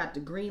mind, you got the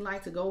green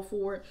light to go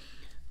for it.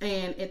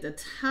 And at the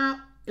top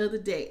of the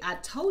day, I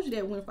told you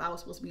that windfall was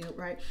supposed to be up,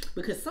 right?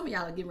 Because some of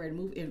y'all are getting ready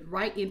to move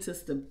right into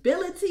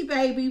stability,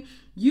 baby.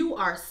 You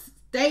are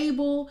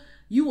stable.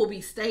 You will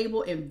be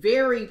stable and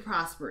very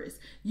prosperous.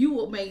 You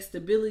will make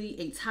stability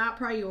a top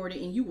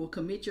priority, and you will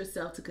commit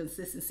yourself to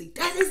consistency.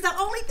 That is the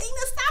only thing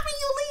that's stopping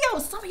you, Leo.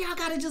 Some of y'all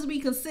got to just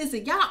be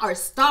consistent. Y'all are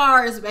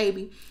stars,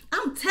 baby.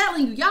 I'm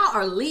telling you, y'all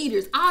are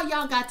leaders. All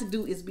y'all got to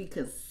do is be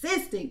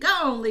consistent. Go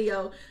on,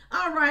 Leo.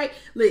 All right.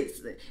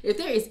 Listen, if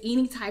there is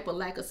any type of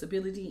lack of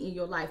stability in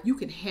your life, you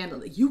can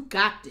handle it. You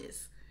got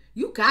this.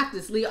 You got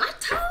this, Leo. I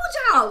told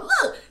y'all.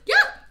 Look,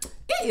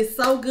 it is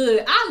so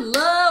good. I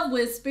love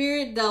when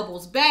Spirit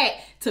doubles back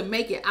to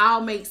make it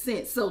all make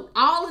sense. So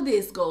all of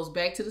this goes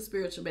back to the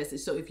spiritual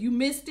message. So if you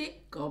missed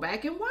it, go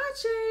back and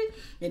watch it.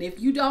 And if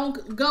you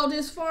don't go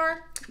this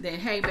far, then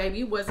hey, baby,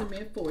 it wasn't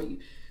meant for you.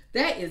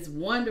 That is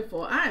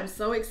wonderful. I am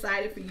so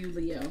excited for you,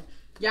 Leo.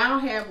 Y'all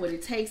have what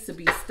it takes to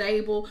be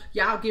stable.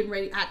 Y'all getting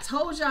ready. I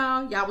told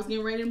y'all was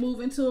getting ready to move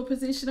into a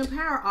position of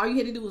power. All you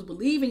had to do was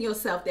believe in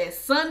yourself. That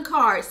Sun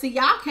card. See,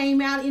 y'all came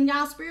out in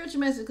y'all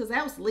spiritual message because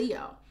that was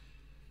Leo.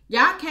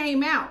 Y'all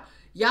came out.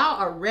 Y'all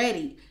are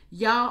ready.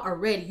 Y'all are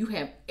ready. You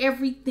have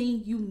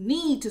everything you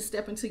need to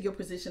step into your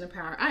position of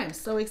power. I am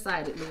so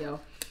excited,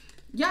 Leo.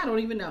 Y'all don't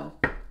even know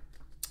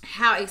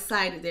how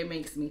excited that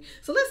makes me.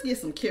 So let's get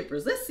some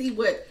kippers. Let's see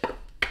what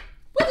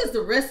does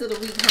the rest of the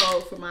week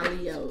hold for my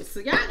Leos.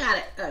 So y'all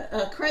got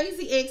a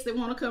crazy ex that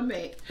want to come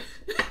back.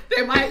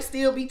 They might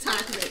still be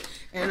toxic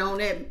and on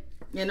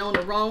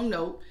the wrong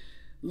note.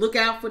 Look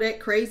out for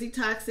that crazy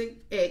toxic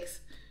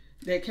ex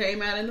that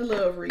came out in the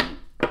love read.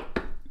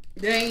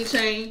 They ain't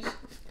changed.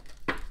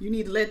 You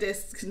need to let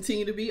that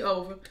continue to be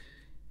over.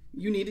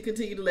 You need to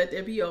continue to let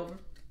that be over.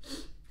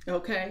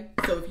 Okay?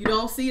 So if you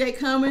don't see they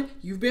coming,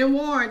 you've been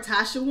warned.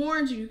 Tasha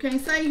warned you. You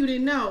can't say you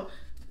didn't know.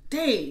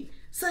 Dang,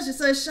 such and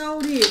such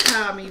show did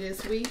call me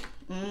this week.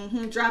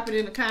 Drop it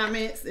in the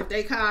comments if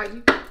they call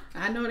you.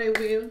 I know they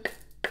will.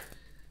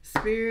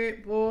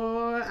 Spirit,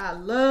 boy. I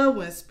love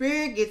when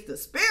spirit gets the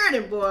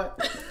spiriting, boy.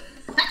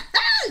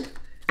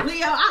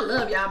 Leo, I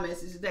love y'all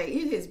message today.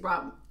 It has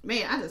brought,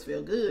 man, I just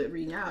feel good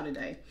reading y'all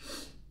today.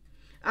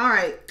 All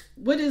right,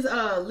 what does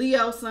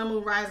Leo, Sun,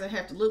 Moon, Rising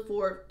have to look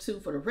forward to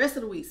for the rest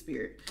of the week,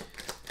 Spirit?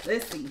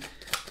 Let's see.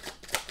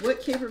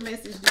 What Kipper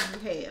message do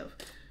you have?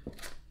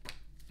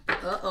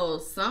 Uh-oh,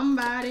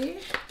 somebody,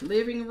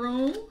 living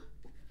room.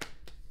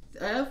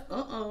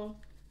 Uh-oh.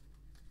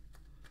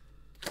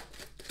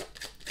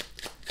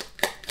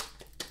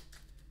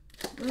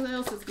 What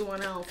else is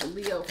going on for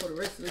Leo for the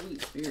rest of the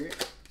week,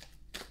 Spirit?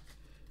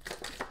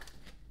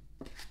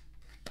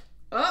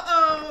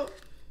 Uh-oh.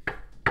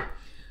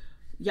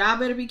 Y'all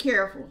better be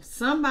careful.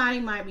 Somebody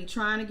might be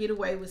trying to get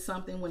away with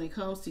something when it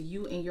comes to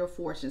you and your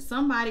fortune.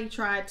 Somebody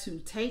tried to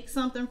take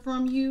something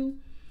from you.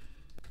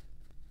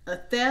 A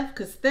theft,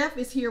 because theft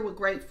is here with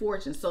great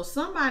fortune. So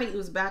somebody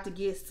was about to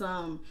get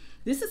some.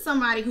 This is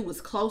somebody who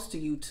was close to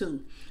you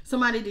too.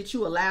 Somebody that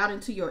you allowed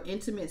into your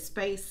intimate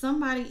space.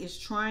 Somebody is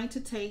trying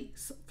to take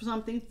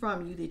something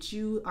from you that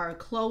you are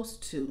close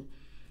to.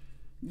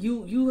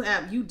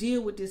 You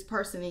deal with this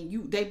person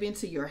and they've been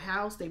to your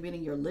house. They've been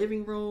in your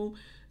living room.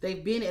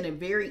 They've been in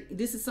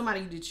this is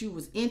somebody that you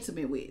was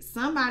intimate with.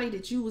 Somebody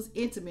that you was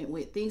intimate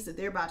with thinks that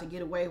they're about to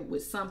get away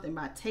with something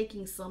by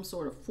taking some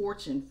sort of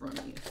fortune from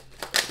you.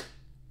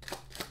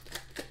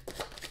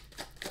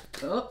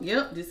 Oh,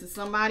 yep. This is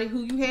somebody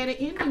who you had an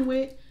ending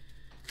with.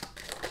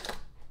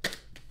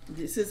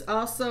 This is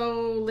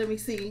also, let me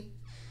see.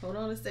 Hold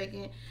on a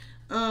second.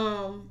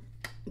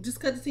 Just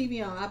cut the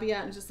TV on. I'll be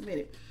out in just a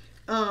minute.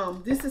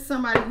 This is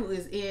somebody who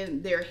is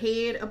in their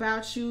head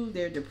about you.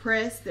 They're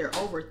depressed. They're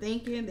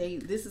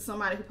overthinking. This is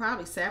somebody who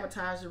probably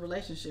sabotaged the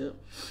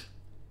relationship.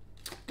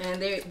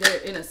 And they're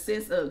in a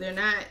sense of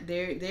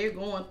they're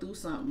going through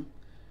something.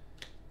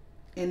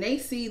 And they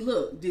see,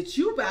 look, that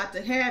you about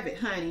to have it,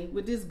 honey,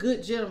 with this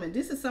good gentleman.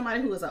 This is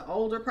somebody who is an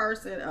older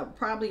person,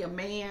 probably a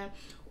man,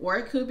 or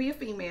it could be a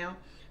female.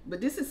 But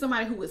this is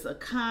somebody who is a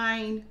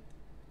kind,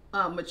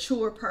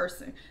 mature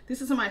person. This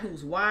is somebody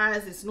who's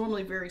wise. It's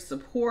normally very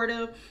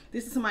supportive.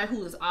 This is somebody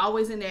who is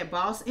always in that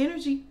boss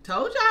energy.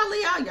 Told y'all,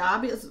 Leo, y'all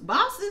be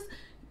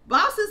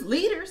bosses,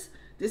 leaders.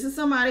 This is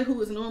somebody who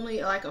is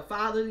normally like a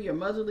father, your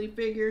motherly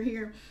figure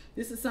here.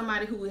 This is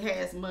somebody who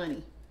has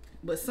money.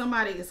 But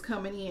somebody is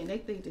coming in. They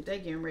think that they're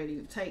getting ready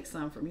to take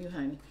some from you,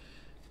 honey.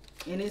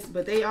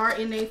 But they are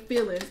in their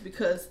feelings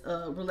because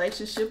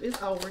relationship is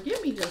over.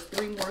 Give me just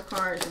 3 more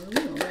cards and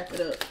we're gonna wrap it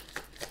up.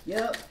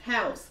 Yep,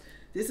 house.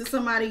 This is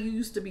somebody you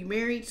used to be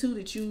married to,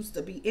 that you used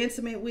to be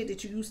intimate with,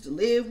 that you used to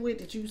live with,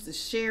 that you used to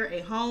share a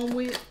home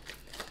with.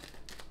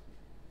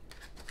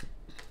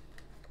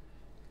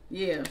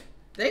 Yeah.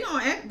 They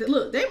gonna act,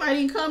 look, they might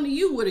even come to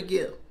you with a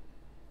gift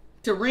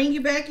to ring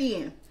you back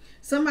in.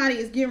 Somebody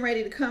is getting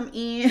ready to come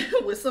in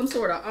with some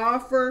sort of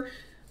offer,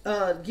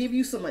 give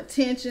you some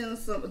attention.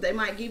 They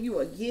might give you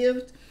a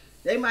gift.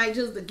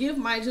 The gift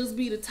might just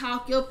be to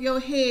talk up your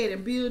head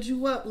and build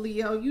you up,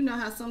 Leo. You know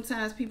how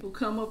sometimes people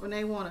come up and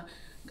they want to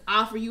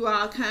offer you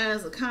all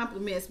kinds of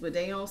compliments, but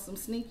they on some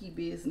sneaky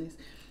business.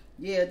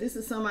 Yeah, this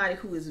is somebody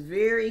who is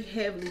very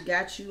heavily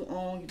got you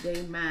on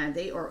their mind.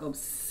 They are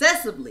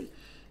obsessively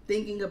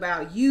thinking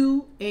about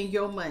you and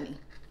your money.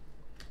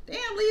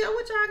 Damn, Leo,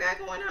 what y'all got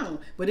going on?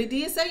 But it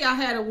did say y'all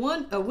had a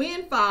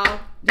windfall.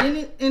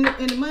 Then in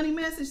the money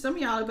message, some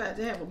of y'all about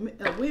to have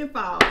a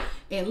windfall.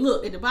 And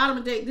look, at the bottom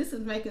of the deck, this is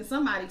making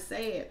somebody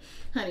sad.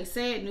 Honey,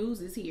 sad news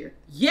is here.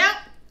 Yep.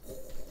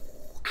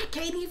 I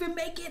can't even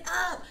make it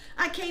up.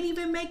 I can't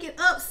even make it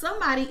up.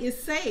 Somebody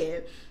is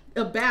sad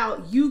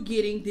about you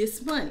getting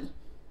this money.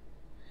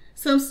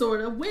 Some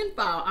sort of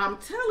windfall. I'm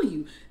telling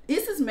you,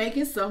 this is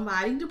making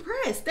somebody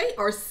depressed. They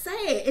are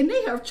sad and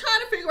they are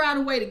trying to figure out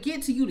a way to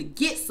get to you to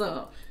get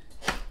some.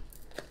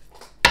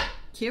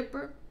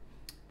 Kipper,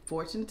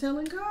 fortune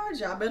telling cards.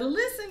 Y'all better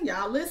listen.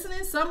 Y'all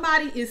listening?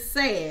 Somebody is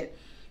sad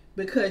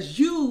because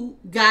you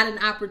got an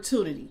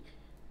opportunity.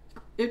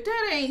 If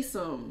that ain't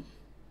some,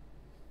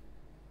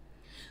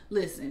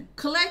 Listen,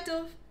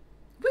 collective,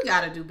 we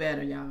got to do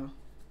better, y'all.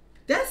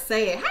 That's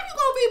sad. How you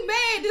gonna be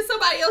mad that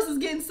somebody else is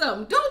getting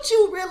something? Don't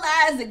you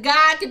realize that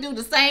God can do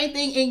the same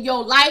thing in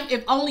your life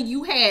if only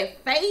you had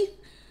faith?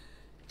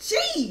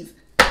 Jeez.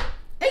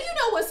 And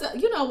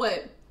you know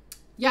what?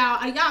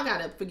 Y'all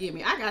gotta forgive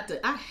me. I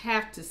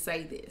have to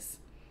say this.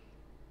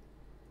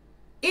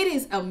 It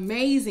is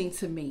amazing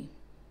to me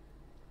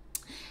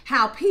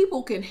how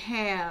people can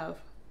have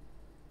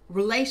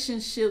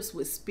relationships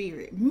with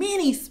spirit,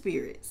 many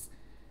spirits.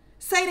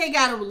 Say they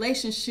got a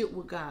relationship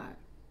with God,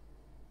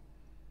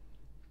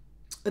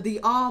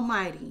 the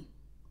Almighty,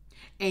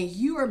 and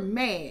you are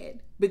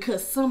mad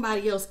because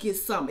somebody else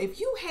gets something.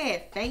 If you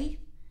had faith,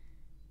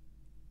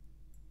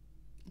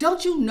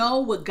 don't you know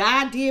what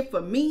God did for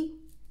me,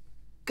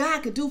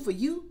 God could do for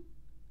you?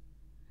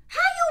 How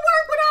you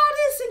work with all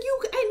this and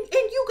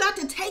you got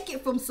to take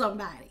it from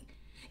somebody?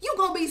 You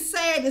gonna be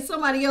sad that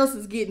somebody else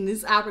is getting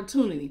this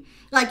opportunity,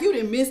 like you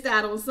done missed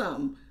out on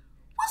something.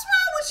 What's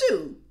wrong with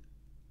you?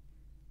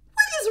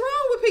 What is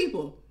wrong with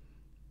people?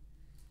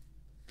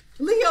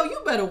 Leo,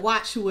 you better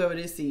watch whoever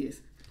this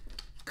is,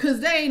 because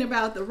they ain't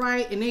about the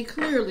right, and they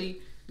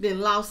clearly then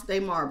lost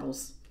their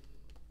marbles.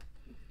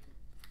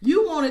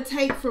 You want to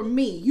take from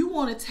me. You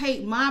want to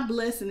take my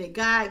blessing that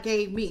God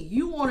gave me.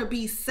 You want to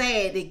be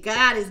sad that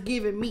God is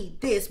giving me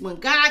this when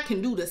God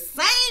can do the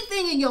same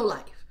thing in your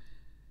life.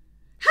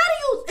 How do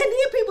you, and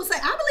then people say,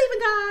 I believe in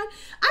God,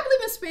 I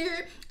believe in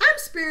spirit, I'm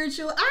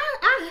spiritual,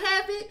 I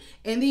have it,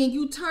 and then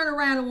you turn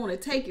around and want to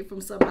take it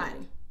from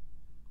somebody.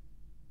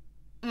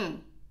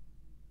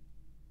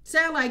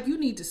 Sound like you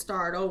need to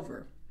start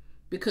over,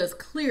 because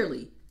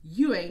clearly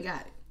you ain't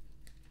got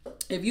it.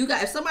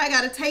 If somebody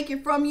got to take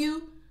it from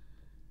you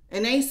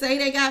and they say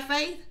they got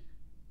faith,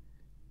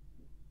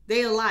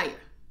 they a liar.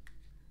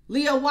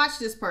 Leo, watch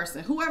this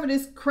person. Whoever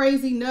this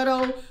crazy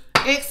nutto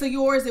ex of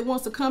yours that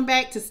wants to come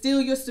back to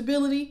steal your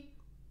stability,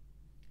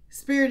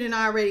 spirit and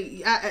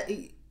already,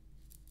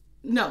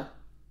 no.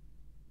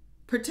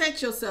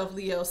 Protect yourself,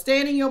 Leo.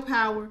 Stand in your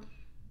power.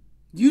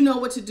 You know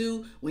what to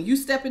do. When you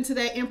step into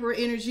that emperor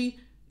energy,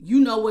 you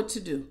know what to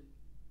do.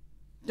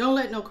 Don't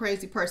let no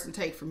crazy person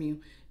take from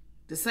you.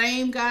 The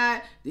same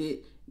God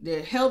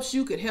that helps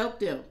you could help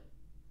them.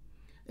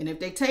 And if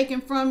they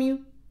taking from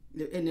you,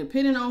 and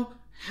depending on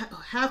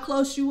how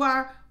close you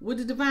are with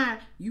the divine,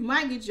 you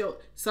might get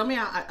some of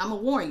y'all, I'm going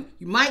to warn you,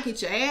 you might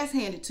get your ass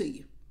handed to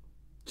you.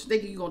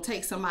 Thinking you're going to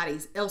take somebody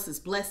else's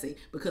blessing.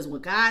 Because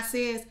what God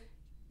says,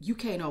 you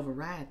can't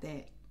override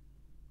that.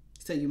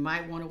 So you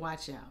might want to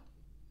watch out.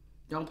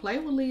 Don't play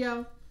with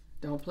Leo.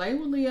 Don't play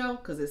with Leo,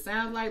 because it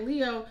sounds like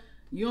Leo,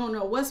 you don't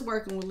know what's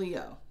working with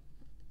Leo.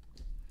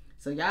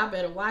 So y'all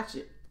better watch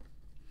it.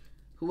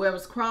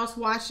 Whoever's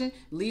cross-watching,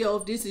 Leo,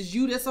 if this is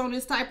you that's on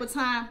this type of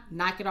time,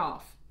 knock it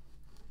off.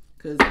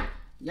 Because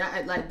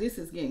y'all, like, this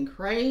is getting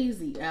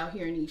crazy out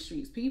here in these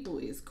streets. People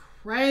is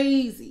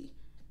crazy.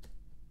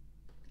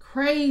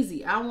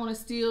 Crazy. I want to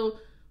steal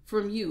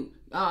from you.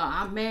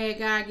 I'm mad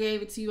God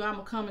gave it to you. I'm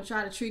going to come and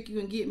try to trick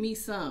you and get me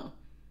some.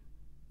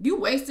 You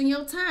wasting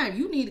your time.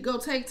 You need to go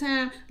take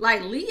time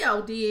like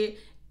Leo did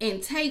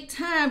and take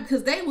time,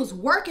 because they was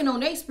working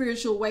on their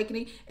spiritual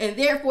awakening, and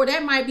therefore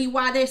that might be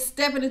why they're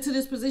stepping into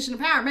this position of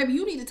power. Maybe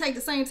you need to take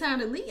the same time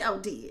that Leo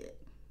did.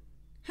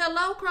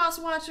 Hello, cross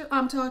watcher,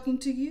 I'm talking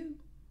to you.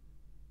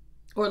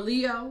 Or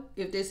Leo,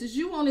 if this is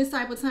you on this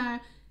type of time,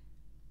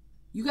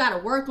 you got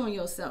to work on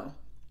yourself.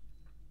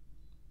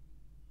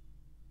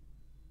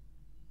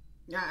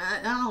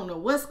 I don't know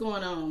what's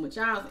going on with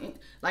y'all.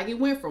 Like, it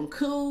went from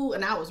cool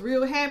and I was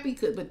real happy,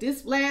 but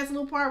this last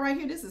little part right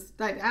here, this is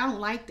like, I don't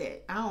like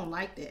that. I don't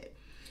like that.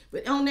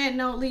 But on that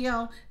note,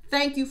 Leo,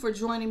 thank you for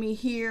joining me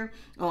here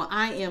on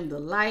I Am the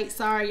Light.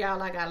 Sorry,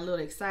 y'all, I got a little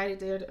excited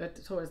there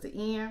towards the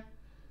end.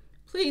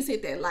 Please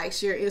hit that like,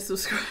 share, and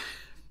subscribe.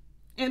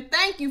 And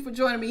thank you for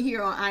joining me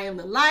here on I Am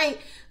the Light.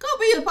 Go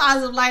be a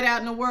positive light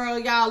out in the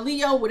world, y'all.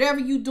 Leo, whatever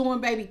you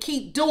doing, baby,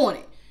 keep doing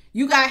it.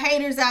 You got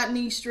haters out in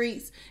these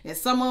streets, and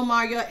some of them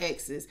are your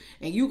exes,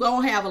 and you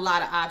gonna have a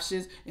lot of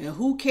options, and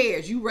who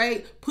cares? You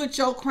ready? Put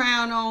your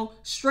crown on,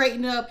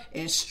 straighten up,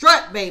 and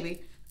strut,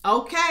 baby.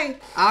 Okay?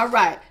 All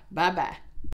right. Bye-bye.